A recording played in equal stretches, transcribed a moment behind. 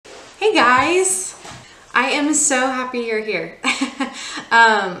Hey guys, I am so happy you're here.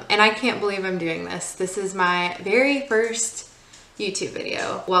 And I can't believe I'm doing this. This is my very first YouTube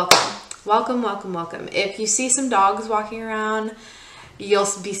video. Welcome, welcome, welcome, welcome. If you see some dogs walking around, you'll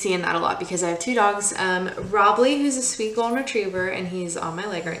be seeing that a lot because I have two dogs. Robley, who's a sweet golden retriever, and he's on my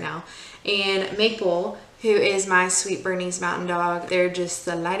leg right now. And Maple, who is my sweet Bernese mountain dog. They're just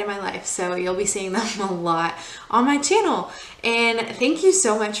the light of my life. So you'll be seeing them a lot on my channel. And thank you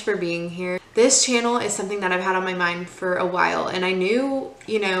so much for being here. This channel is something that I've had on my mind for a while. And I knew,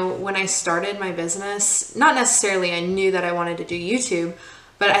 when I started my business, not necessarily I knew that I wanted to do YouTube,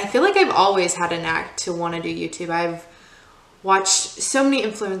 but I feel like I've always had a knack to want to do YouTube. I've watched so many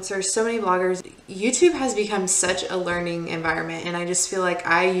influencers, so many bloggers. YouTube has become such a learning environment, and I just feel like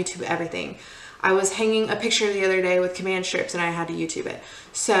I YouTube everything. I was hanging a picture the other day with command strips and I had to YouTube it.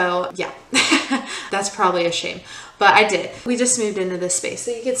 So yeah, that's probably a shame, but I did. We just moved into this space. So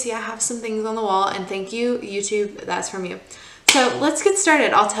you can see I have some things on the wall, and thank you, YouTube, that's from you. So let's get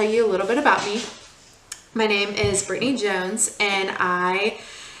started. I'll tell you a little bit about me. My name is Brittany Jones, and I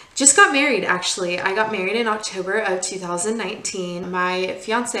just got married, actually. I got married in October of 2019. My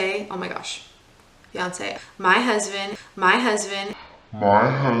fiance, oh my gosh, fiance, my husband,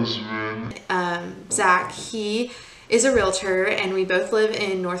 Zach, he is a realtor, and we both live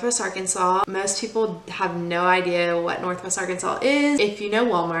in Northwest Arkansas. Most people have no idea what Northwest Arkansas is. If you know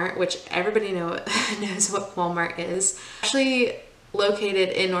Walmart, which everybody knows what Walmart is, actually located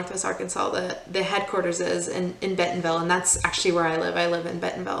in Northwest Arkansas. The headquarters is in Bentonville, and that's actually where I live. I live in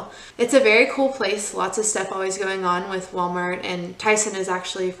Bentonville. It's a very cool place. Lots of stuff always going on with Walmart, and Tyson is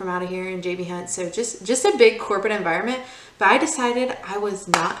actually from out of here, and JB Hunt. So just a big corporate environment. But I decided I was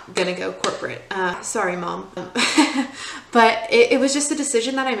not gonna go corporate. Sorry, Mom. But it was just a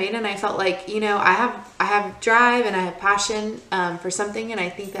decision that I made, and I felt like, I have drive and I have passion for something, and I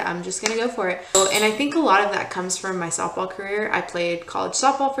think that I'm just gonna go for it. And I think a lot of that comes from my softball career. I played college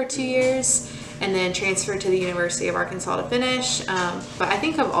softball for 2 years and then transferred to the University of Arkansas to finish. But I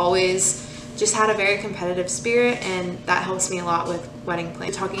think I've always just had a very competitive spirit, and that helps me a lot with wedding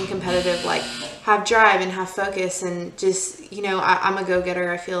planning. Talking competitive, like have drive and have focus, and just, I'm a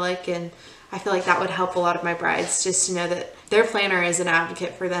go-getter, I feel like, and I feel like that would help a lot of my brides, just to know that their planner is an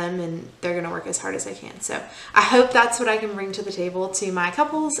advocate for them and they're going to work as hard as they can. So I hope that's what I can bring to the table to my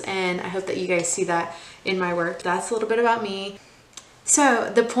couples, and I hope that you guys see that in my work. That's a little bit about me. So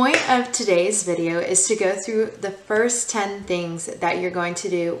the point of today's video is to go through the first 10 things that you're going to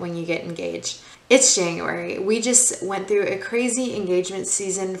do when you get engaged. It's January. We just went through a crazy engagement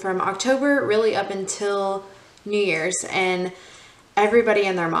season from October really up until New Year's, and everybody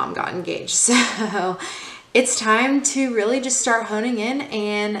and their mom got engaged. So it's time to really just start honing in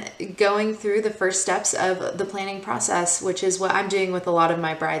and going through the first steps of the planning process, which is what I'm doing with a lot of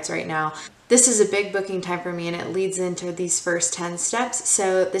my brides right now. This is a big booking time for me, and it leads into these first 10 steps.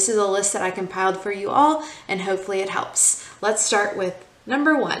 So this is a list that I compiled for you all, and hopefully it helps. Let's start with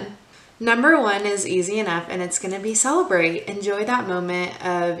number one. Number one is easy enough, and it's going to be celebrate. Enjoy that moment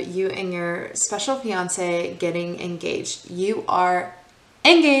of you and your special fiance getting engaged. You are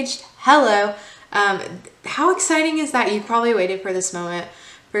engaged. Hello. How exciting is that? You probably waited for this moment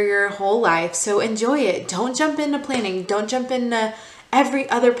for your whole life. So enjoy it. Don't jump into planning. Don't jump into every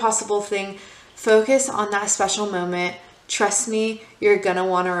other possible thing. Focus on that special moment. Trust me, you're going to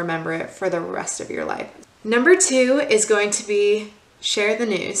want to remember it for the rest of your life. Number two is going to be share the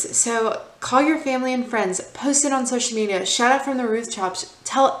news. So call your family and friends, post it on social media, shout out from the rooftops,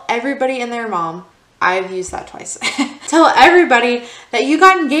 tell everybody and their mom. I've used that twice. Tell everybody that you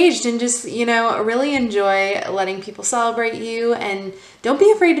got engaged, and just, really enjoy letting people celebrate you, and don't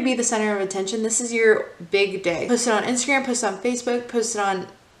be afraid to be the center of attention. This is your big day. Post it on Instagram, post it on Facebook, post it on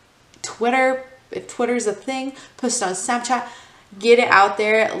Twitter, if Twitter's a thing, post it on Snapchat. Get it out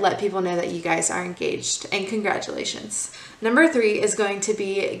there. Let people know that you guys are engaged, and congratulations. Number three is going to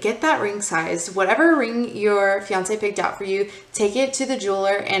be get that ring size. Whatever ring your fiance picked out for you, take it to the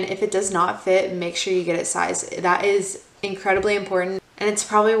jeweler, and if it does not fit, make sure you get it sized. That is incredibly important, and it's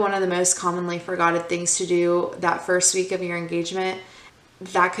probably one of the most commonly forgotten things to do that first week of your engagement.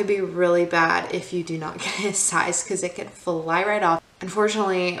 That could be really bad if you do not get it sized, because it could fly right off.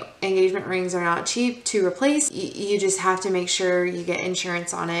 Unfortunately, engagement rings are not cheap to replace. You just have to make sure you get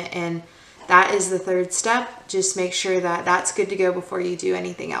insurance on it, and that is the third step. Just make sure that that's good to go before you do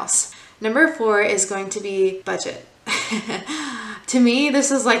anything else. Number four is going to be budget. To me,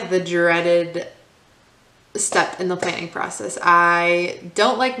 this is like the dreaded step in the planning process. I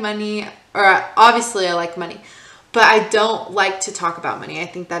don't like money, or obviously I like money, but I don't like to talk about money. I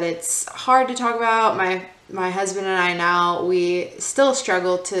think that it's hard to talk about. My My husband and I now, we still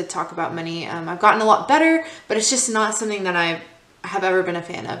struggle to talk about money. I've gotten a lot better, but it's just not something that I have ever been a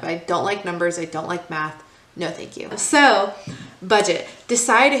fan of. I don't like numbers. I don't like math. No, thank you. So, budget.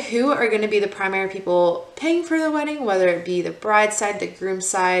 Decide who are going to be the primary people paying for the wedding, whether it be the bride's side, the groom's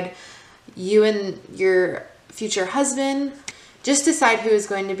side, you and your future husband. Just decide who is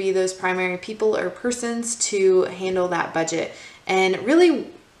going to be those primary people or persons to handle that budget. And really,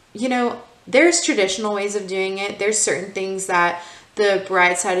 you know, there's traditional ways of doing it. There's certain things that the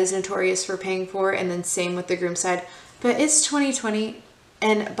bride side is notorious for paying for, and then same with the groom side. But it's 2020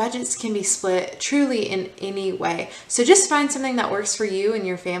 and budgets can be split truly in any way. So just find something that works for you and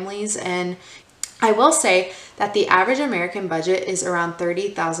your families. And I will say that the average American budget is around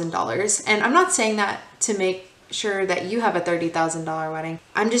 $30,000. And I'm not saying that to make sure that you have a $30,000 wedding.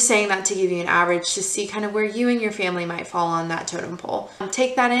 I'm just saying that to give you an average to see kind of where you and your family might fall on that totem pole.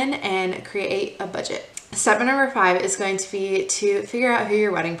 Take that in and create a budget. Step number 5 is going to be to figure out who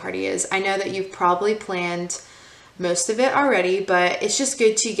your wedding party is. I know that you've probably planned most of it already, but it's just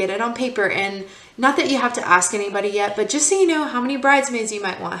good to get it on paper. And not that you have to ask anybody yet, but just so you know how many bridesmaids you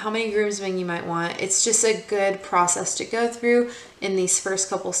might want, how many groomsmen you might want. It's just a good process to go through in these first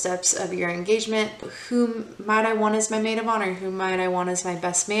couple steps of your engagement. Who might I want as my maid of honor? Who might I want as my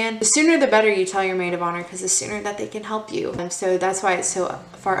best man? The sooner the better you tell your maid of honor, because the sooner that they can help you. And so that's why it's so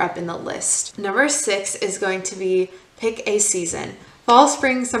far up in the list. Number 6 is going to be pick a season. Fall,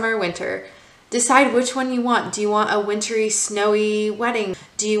 spring, summer, winter. Decide which one you want. Do you want a wintry, snowy wedding?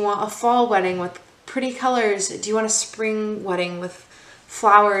 Do you want a fall wedding with pretty colors? Do you want a spring wedding with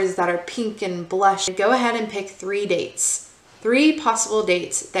flowers that are pink and blush? Go ahead and pick 3 dates. 3 possible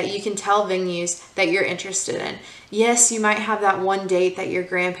dates that you can tell venues that you're interested in. Yes, you might have that one date that your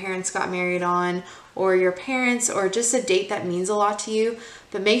grandparents got married on, or your parents, or just a date that means a lot to you,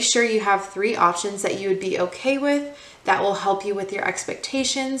 but make sure you have 3 options that you would be okay with, that will help you with your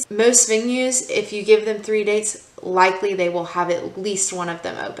expectations. Most venues, if you give them 3 dates, likely they will have at least one of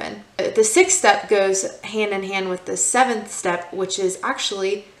them open. The 6th step goes hand in hand with the 7th step, which is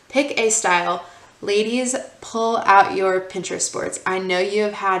actually pick a style. Ladies, pull out your Pinterest boards. I know you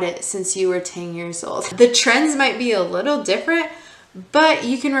have had it since you were 10 years old. The trends might be a little different, but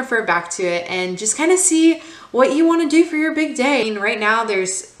you can refer back to it and just kind of see what you want to do for your big day. I mean, right now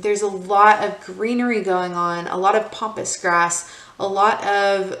there's a lot of greenery going on, a lot of pampas grass, a lot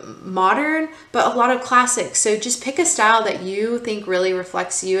of modern, but a lot of classic. So just pick a style that you think really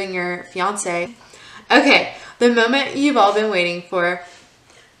reflects you and your fiance. Okay, the moment you've all been waiting for.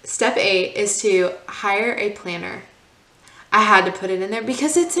 Step 8 is to hire a planner. I had to put it in there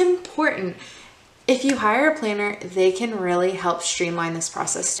because it's important. If you hire a planner, they can really help streamline this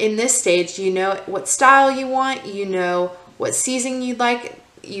process. In this stage, you know what style you want, you know what season you'd like,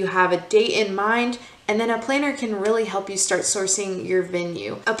 you have a date in mind, and then a planner can really help you start sourcing your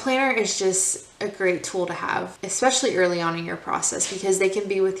venue. A planner is just a great tool to have, especially early on in your process, because they can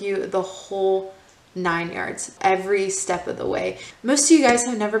be with you the whole 9 yards, every step of the way. Most of you guys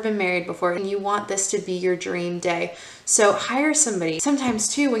have never been married before, and you want this to be your dream day. So hire somebody. Sometimes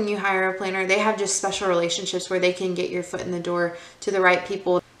too, when you hire a planner, they have just special relationships where they can get your foot in the door to the right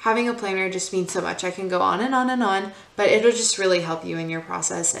people. Having a planner just means so much. I can go on and on and on, but it'll just really help you in your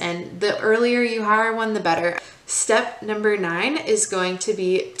process. And the earlier you hire one, the better. Step number 9 is going to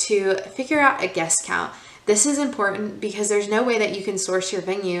be to figure out a guest count. This is important because there's no way that you can source your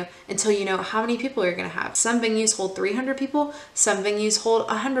venue until you know how many people you're going to have. Some venues hold 300 people, some venues hold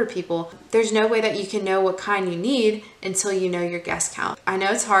 100 people. There's no way that you can know what kind you need until you know your guest count. I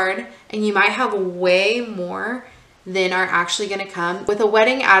know it's hard, and you might have way more than are actually going to come. With a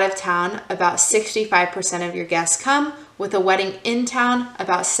wedding out of town, about 65% of your guests come. With a wedding in town,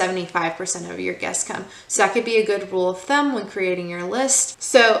 about 75% of your guests come. So that could be a good rule of thumb when creating your list.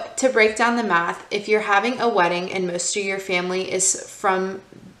 So to break down the math, if you're having a wedding and most of your family is from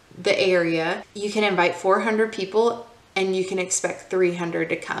the area, you can invite 400 people and you can expect 300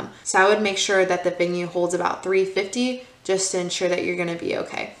 to come. So I would make sure that the venue holds about 350 just to ensure that you're going to be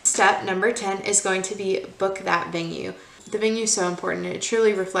okay. Step number 10 is going to be book that venue. The venue is so important. It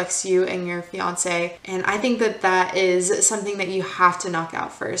truly reflects you and your fiance. And I think that that is something that you have to knock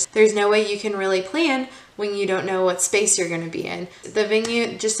out first. There's no way you can really plan when you don't know what space you're going to be in. The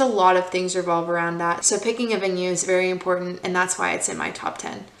venue, just a lot of things revolve around that. So picking a venue is very important, and that's why it's in my top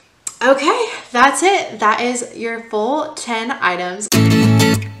 10. Okay, that's it. That is your full 10 items.